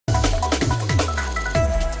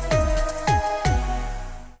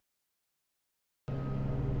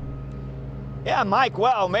Yeah, Mike,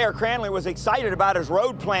 well, Mayor Cranley was excited about his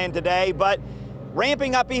road plan today, but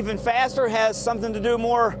ramping up even faster has something to do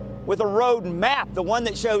more with a road map, the one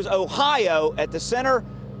that shows Ohio at the center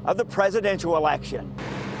of the presidential election.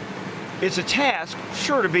 It's a task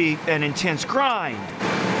sure to be an intense grind,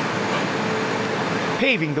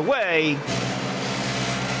 paving the way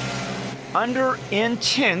under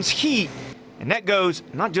intense heat. And that goes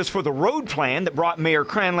not just for the road plan that brought Mayor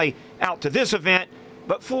Cranley out to this event,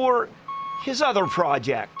 but for his other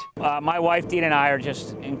project. My wife, Dean, and I are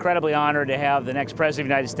just incredibly honored to have the next President of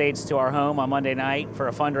the United States to our home on Monday night for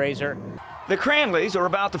a fundraiser. The Cranleys are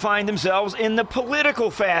about to find themselves in the political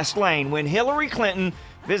fast lane when Hillary Clinton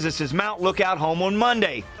visits his Mount Lookout home on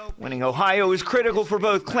Monday. Winning Ohio is critical for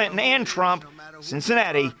both Clinton and Trump.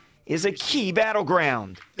 Cincinnati is a key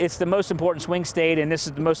battleground. It's the most important swing state, and this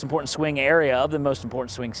is the most important swing area of the most important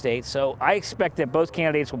swing state. So I expect that both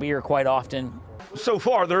candidates will be here quite often. So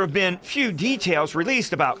far, there have been few details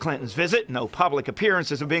released about Clinton's visit. No public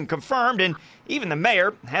appearances have been confirmed, and even the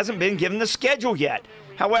mayor hasn't been given the schedule yet.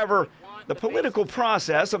 However, the political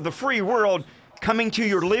process of the free world coming to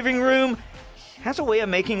your living room has a way of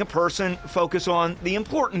making a person focus on the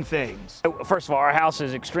important things. First of all, our house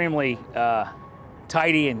is extremely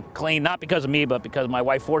tidy and clean, not because of me, but because my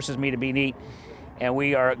wife forces me to be neat, and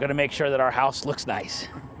we are going to make sure that our house looks nice.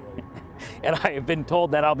 And I have been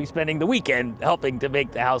told that I'll be spending the weekend helping to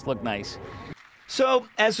make the house look nice. So,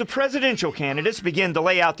 as the presidential candidates begin to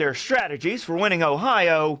lay out their strategies for winning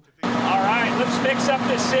Ohio, all right, let's fix up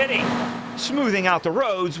this city. Smoothing out the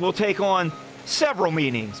roads will take on several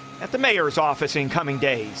meetings at the mayor's office in coming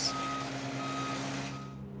days.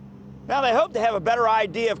 Now, they hope to have a better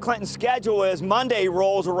idea of Clinton's schedule as Monday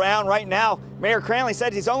rolls around. Right now, Mayor Cranley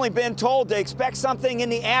said he's only been told to expect something in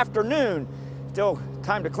the afternoon. Still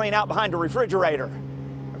time to clean out behind the refrigerator.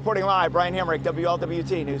 Reporting live, Brian Hemrick,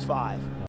 WLWT News 5.